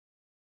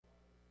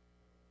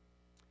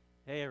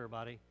Hey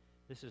everybody,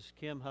 this is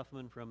Kim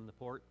Huffman from the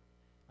port.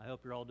 I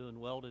hope you're all doing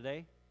well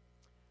today.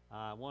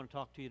 I want to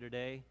talk to you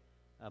today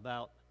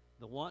about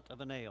the want of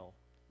a nail.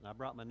 And I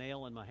brought my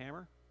nail and my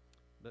hammer,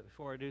 but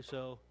before I do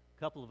so, a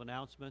couple of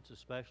announcements,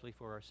 especially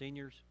for our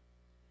seniors.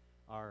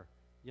 Our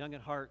Young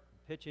at Heart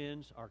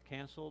pitch-ins are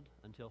canceled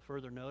until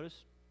further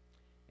notice,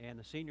 and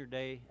the senior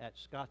day at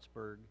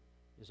Scottsburg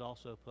is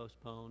also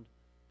postponed,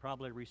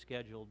 probably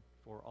rescheduled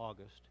for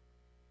August.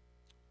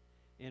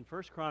 In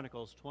 1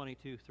 Chronicles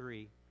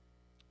 22:3,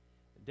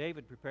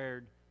 David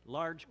prepared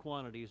large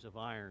quantities of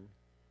iron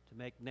to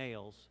make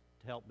nails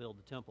to help build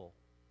the temple.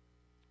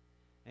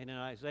 And in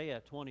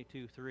Isaiah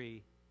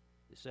 22:3,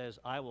 it says,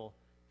 I will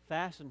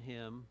fasten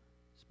him,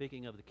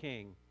 speaking of the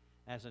king,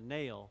 as a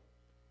nail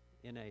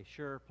in a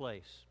sure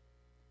place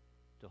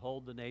to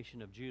hold the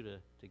nation of Judah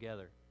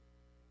together.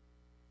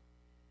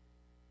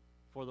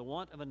 For the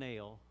want of a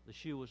nail, the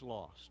shoe was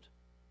lost.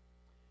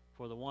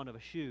 For the want of a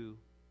shoe,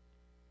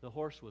 the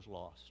horse was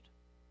lost.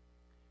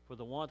 For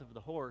the want of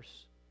the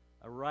horse,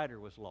 a rider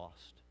was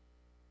lost.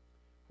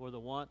 For the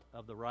want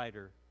of the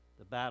rider,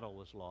 the battle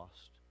was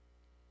lost.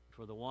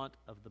 For the want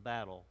of the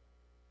battle,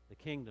 the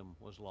kingdom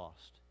was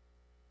lost.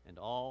 And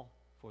all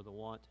for the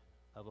want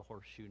of a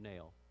horseshoe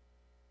nail.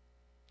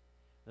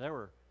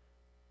 There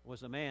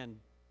was a man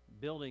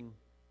building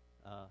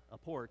a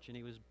porch, and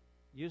he was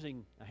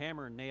using a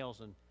hammer and nails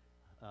and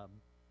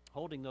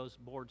holding those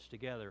boards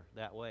together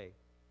that way.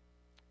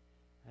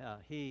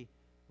 He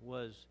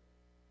was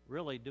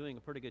really doing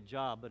a pretty good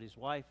job, but his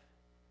wife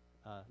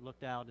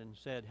looked out and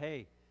said,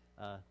 hey,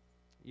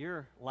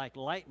 you're like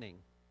lightning.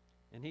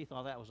 And he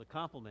thought that was a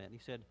compliment. He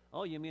said,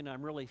 oh, you mean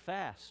I'm really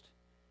fast?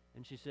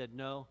 And she said,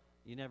 no,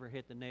 you never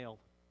hit the nail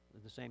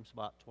at the same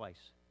spot twice.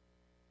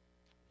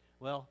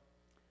 Well,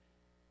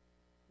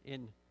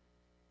 in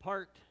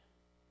part,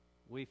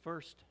 we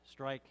first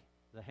strike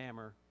the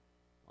hammer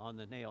on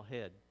the nail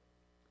head.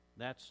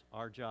 That's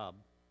our job.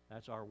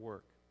 That's our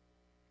work.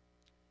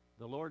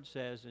 The Lord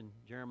says in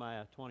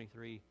Jeremiah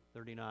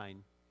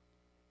 23:39,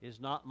 is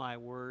not my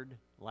word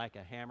like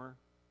a hammer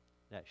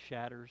that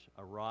shatters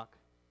a rock?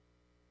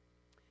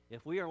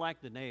 If we are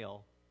like the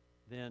nail,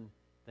 then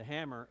the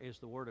hammer is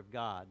the Word of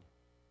God.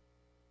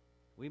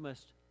 We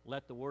must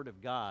let the Word of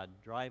God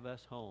drive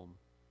us home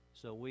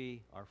so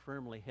we are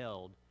firmly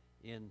held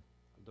in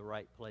the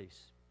right place.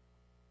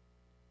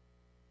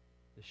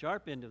 The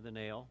sharp end of the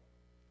nail,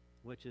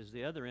 which is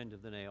the other end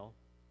of the nail,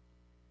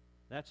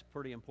 that's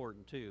pretty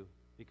important too,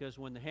 because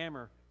when the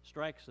hammer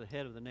strikes the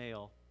head of the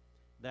nail,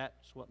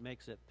 that's what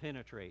makes it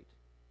penetrate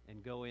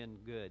and go in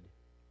good.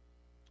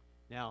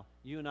 Now,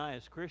 you and I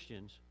as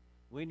Christians,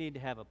 we need to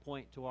have a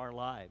point to our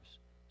lives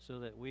so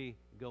that we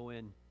go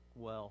in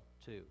well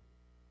too.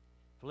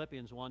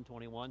 Philippians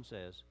 1:21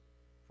 says,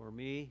 for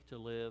me to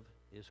live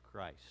is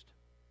Christ.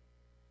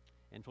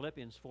 And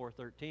Philippians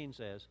 4:13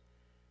 says,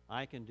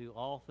 I can do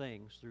all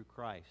things through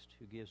Christ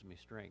who gives me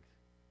strength.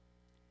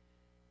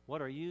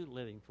 What are you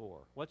living for?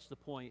 What's the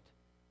point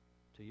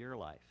to your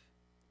life?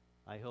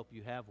 I hope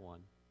you have one.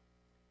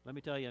 Let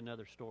me tell you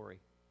another story.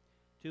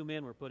 Two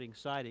men were putting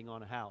siding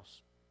on a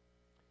house,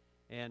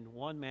 and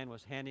one man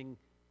was handing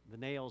the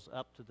nails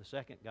up to the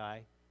second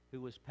guy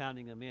who was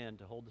pounding them in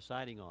to hold the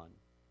siding on.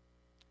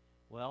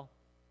 Well,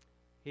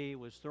 he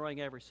was throwing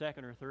every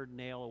second or third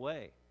nail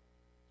away.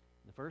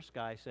 The first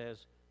guy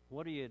says,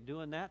 what are you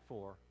doing that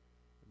for?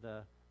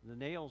 The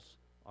nails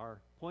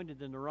are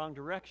pointed in the wrong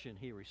direction,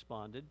 he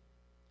responded.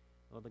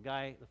 Well,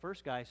 the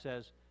first guy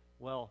says,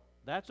 well,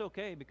 that's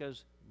okay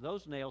because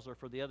those nails are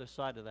for the other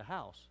side of the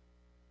house.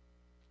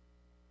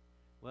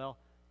 Well,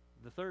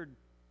 the third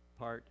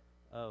part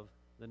of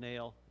the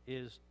nail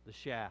is the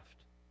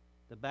shaft,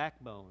 the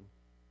backbone,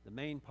 the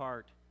main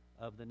part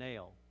of the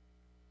nail.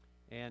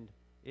 And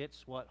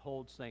it's what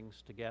holds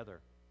things together.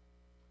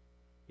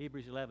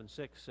 Hebrews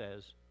 11:6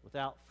 says,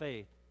 without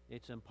faith,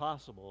 it's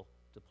impossible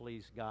to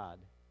please God.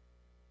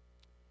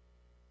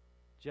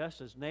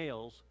 Just as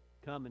nails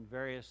come in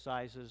various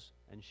sizes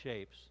and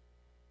shapes,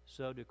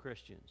 so do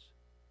Christians.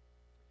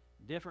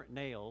 Different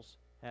nails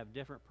have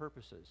different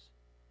purposes.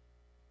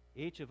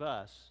 Each of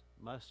us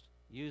must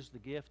use the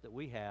gift that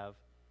we have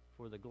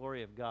for the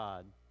glory of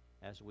God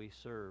as we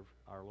serve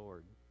our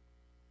Lord.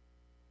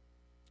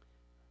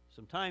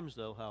 Sometimes,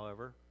 though,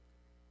 however,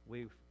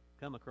 we've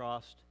come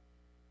across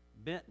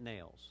bent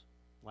nails,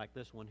 like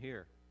this one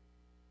here.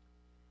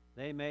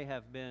 They may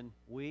have been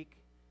weak,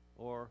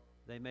 or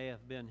they may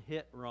have been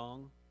hit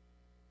wrong.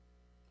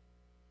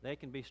 They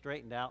can be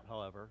straightened out,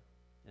 however,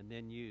 and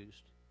then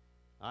used.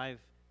 I've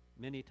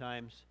many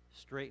times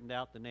straightened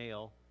out the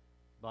nail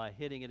by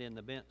hitting it in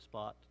the bent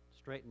spot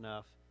straight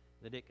enough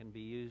that it can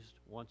be used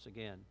once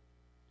again.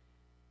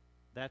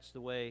 That's the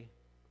way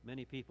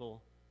many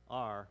people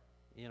are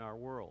in our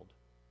world.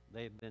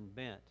 They've been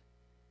bent.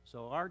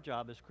 So our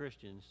job as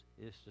Christians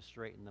is to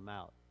straighten them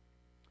out.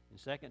 In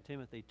 2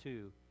 Timothy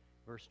 2,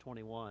 verse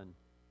 21,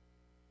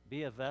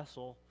 be a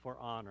vessel for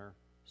honor,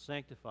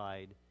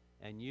 sanctified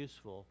and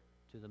useful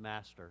to the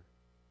master.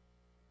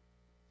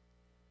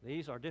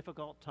 These are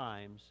difficult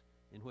times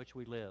in which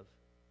we live.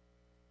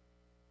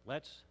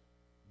 Let's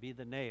be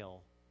the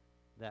nail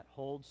that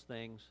holds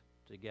things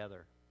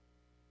together.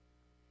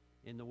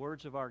 In the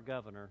words of our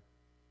governor,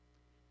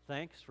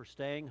 thanks for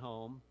staying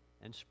home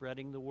and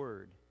spreading the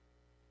word,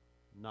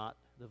 not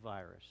the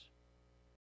virus.